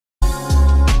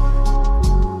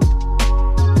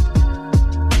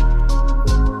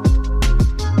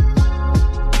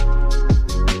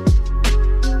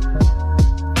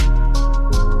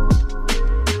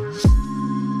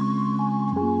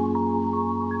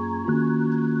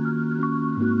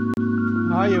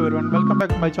Hi everyone, welcome back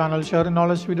to my channel Sharing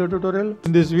Knowledge video tutorial.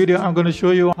 In this video I'm going to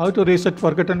show you how to reset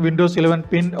forgotten Windows 11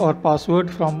 PIN or password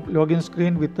from login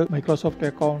screen with the Microsoft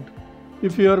account.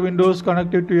 If your Windows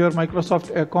connected to your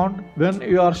Microsoft account, when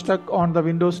you are stuck on the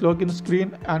Windows login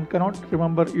screen and cannot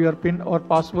remember your PIN or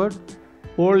password,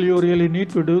 all you really need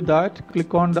to do that,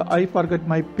 click on the I forget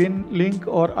my PIN link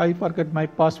or I forget my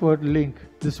password link.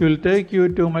 This will take you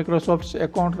to Microsoft's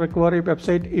account recovery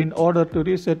website in order to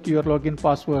reset your login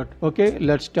password. Okay,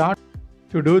 let's start.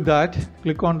 To do that,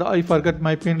 click on the I forget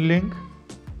my PIN link.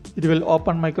 It will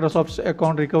open Microsoft's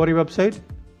account recovery website.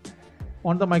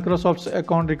 On the Microsoft's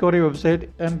account recovery website,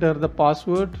 enter the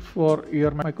password for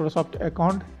your Microsoft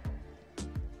account.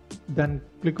 Then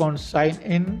click on sign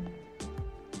in.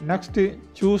 Next,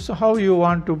 choose how you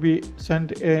want to be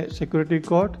sent a security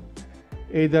code,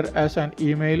 either as an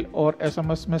email or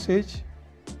SMS message,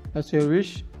 as you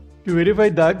wish. To verify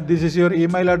that this is your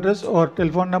email address or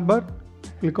telephone number,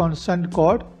 click on send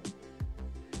code.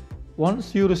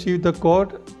 Once you receive the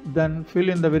code, then fill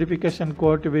in the verification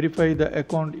code to verify the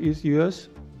account is yours.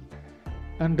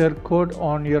 Enter code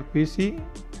on your PC.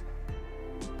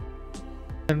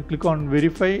 Then click on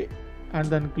verify and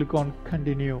then click on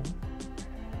continue.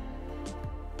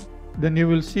 Then you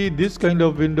will see this kind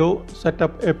of window. Set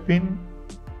up a PIN,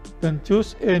 then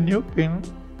choose a new PIN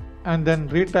and then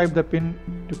retype the PIN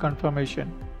to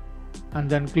confirmation and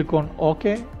then click on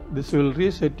OK. This will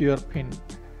reset your PIN.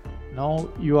 Now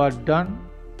you are done.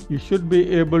 You should be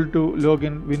able to log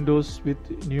in Windows with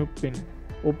new PIN.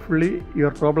 Hopefully your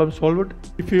problem solved.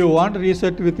 If you want to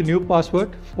reset with new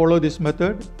password, follow this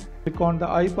method. Click on the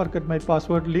I forget my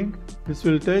password link. This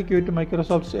will take you to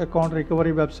Microsoft's account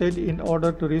recovery website in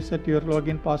order to reset your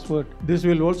login password. This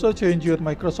will also change your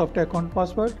Microsoft account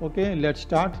password. Okay, let's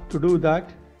start. To do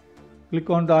that, click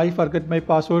on the I forget my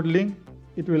password link.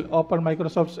 It will open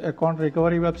Microsoft's account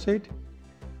recovery website.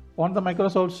 On the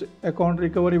Microsoft's account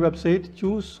recovery website,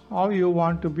 choose how you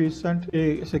want to be sent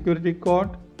a security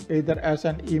code, either as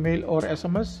an email or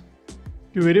SMS.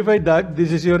 To verify that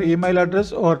this is your email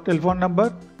address or telephone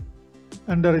number,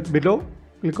 enter it below.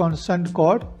 Click on send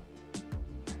code.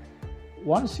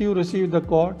 Once you receive the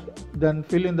code, then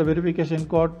fill in the verification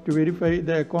code to verify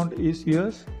the account is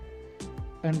yours.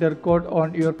 Enter code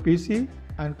on your PC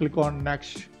and click on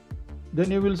next. Then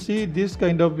you will see this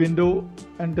kind of window.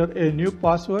 Enter a new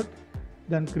password,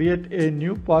 then create a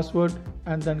new password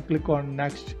and then click on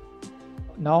next.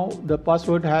 Now the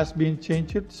password has been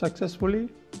changed successfully.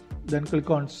 Then click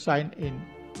on sign in.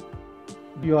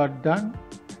 You are done.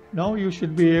 Now you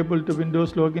should be able to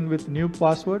Windows login with new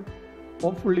password.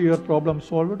 Hopefully your problem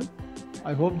solved.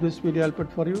 I hope this video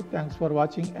helped for you. Thanks for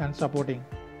watching and supporting.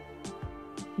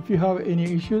 If you have any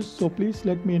issues, so please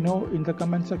let me know in the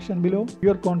comment section below.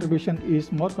 Your contribution is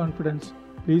more confidence.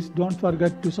 Please don't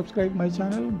forget to subscribe my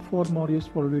channel for more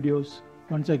useful videos.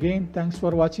 Once again, thanks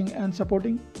for watching and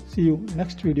supporting. See you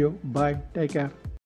next video. Bye. Take care.